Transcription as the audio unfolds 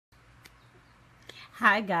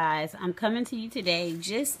Hi guys, I'm coming to you today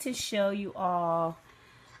just to show you all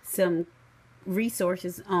some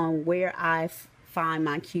resources on where I find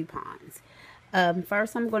my coupons.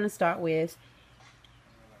 First, I'm going to start with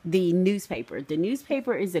the newspaper. The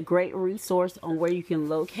newspaper is a great resource on where you can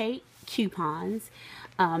locate coupons.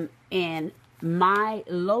 And my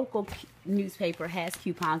local newspaper has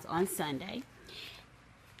coupons on Sunday.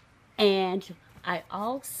 And I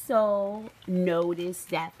also noticed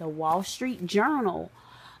that the Wall Street Journal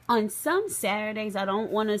on some Saturdays, I don't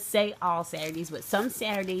want to say all Saturdays, but some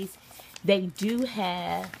Saturdays, they do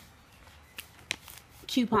have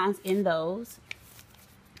coupons in those.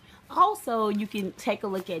 Also, you can take a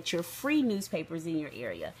look at your free newspapers in your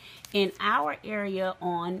area. In our area,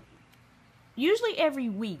 on usually every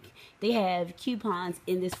week, they have coupons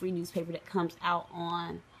in this free newspaper that comes out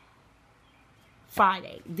on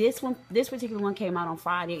Friday. This particular one came out on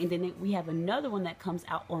Friday, and then we have another one that comes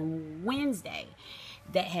out on Wednesday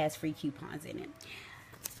that has free coupons in it.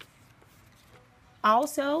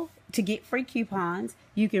 Also, to get free coupons,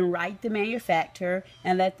 you can write the manufacturer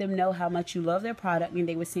and let them know how much you love their product, and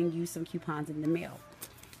they will send you some coupons in the mail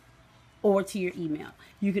or to your email.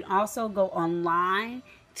 You can also go online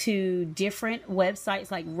to different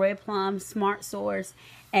websites like Red Plum, Smart Source,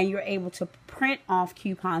 and you're able to print off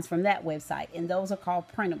coupons from that website, and those are called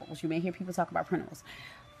printables. You may hear people talk about printables.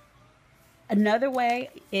 Another way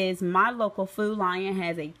is my local Food Lion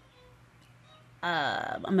has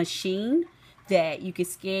a machine that you can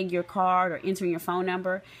scan your card or enter your phone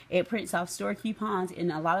number. It prints off store coupons, and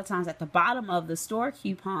a lot of times at the bottom of the store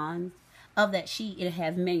coupons of that sheet, it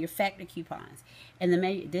has manufactured coupons. And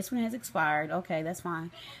this one has expired. Okay, that's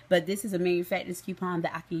fine. But this is a manufactured coupon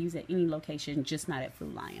that I can use at any location, just not at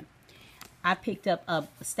Food Lion. I picked up a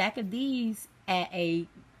stack of these at a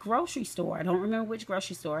grocery store. I don't remember which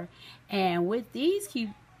grocery store. And with these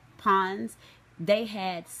coupons, they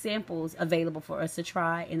had samples available for us to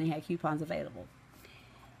try, and they had coupons available.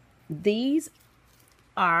 These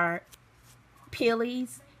are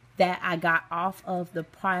peelies that I got off of the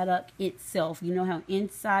product itself. You know how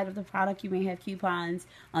inside of the product you may have coupons,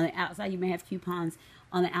 on the outside you may have coupons,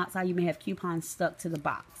 on the outside you may have coupons stuck to the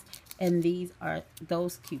box. And these are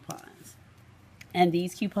those coupons. And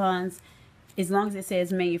these coupons, as long as it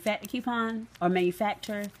says manufacturer coupon or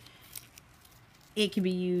manufacturer, it can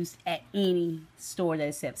be used at any store that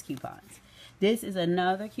accepts coupons. This is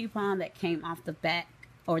another coupon that came off the back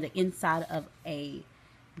or the inside of a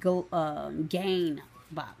Gain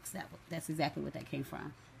box. That's exactly what that came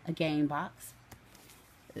from. A Gain box.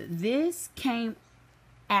 This came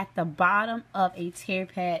at the bottom of a tear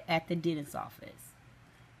pad at the dentist's office.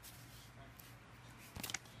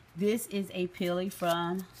 This is a peelie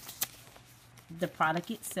from the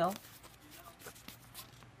product itself.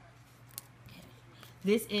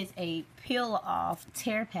 This is a peel off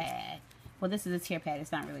tear pad. Well, this is a tear pad.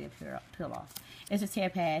 It's not really a peel off. It's a tear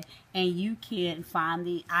pad, and you can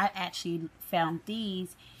find I actually found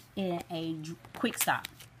these in a quick stop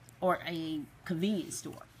or a convenience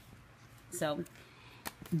store. So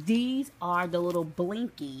these are the little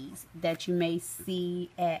blinkies that you may see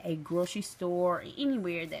at a grocery store or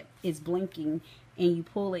anywhere that is blinking, and you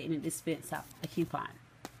pull it and it dispenses out a coupon.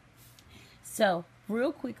 So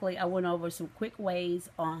real quickly, I went over some quick ways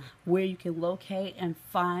on where you can locate and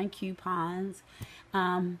find coupons.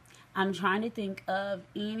 I'm trying to think of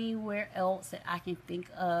anywhere else that I can think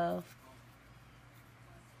of.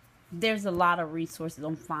 There's a lot of resources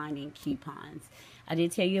on finding coupons. I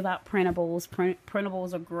did tell you about printables.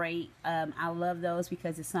 Printables are great. I love those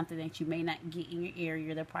because it's something that you may not get in your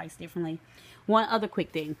area. They're priced differently. One other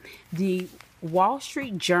quick thing. The Wall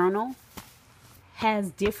Street Journal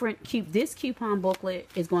has different this coupon booklet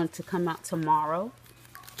is going to come out tomorrow,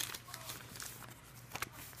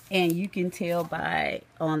 and you can tell by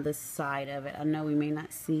on the side of it. I know we may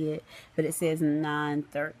not see it, but it says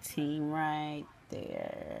 9/13 right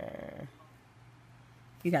there.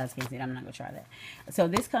 You guys can see it. I'm not gonna try that. So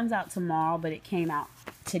this comes out tomorrow, but it came out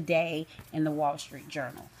today in the Wall Street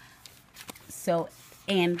Journal. So,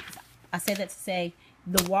 and I say that to say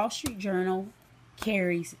the Wall Street Journal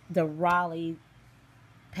carries the Raleigh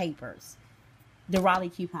papers, the Raleigh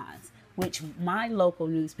coupons, which my local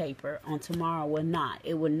newspaper on tomorrow will not.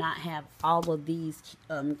 It will not have all of these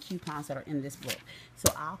coupons that are in this book.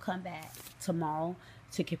 So I'll come back tomorrow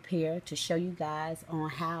to compare, to show you guys on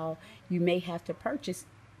how you may have to purchase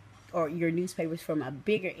or your newspapers from a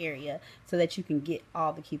bigger area so that you can get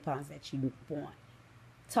all the coupons that you want.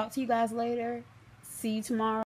 Talk to you guys later. See you tomorrow.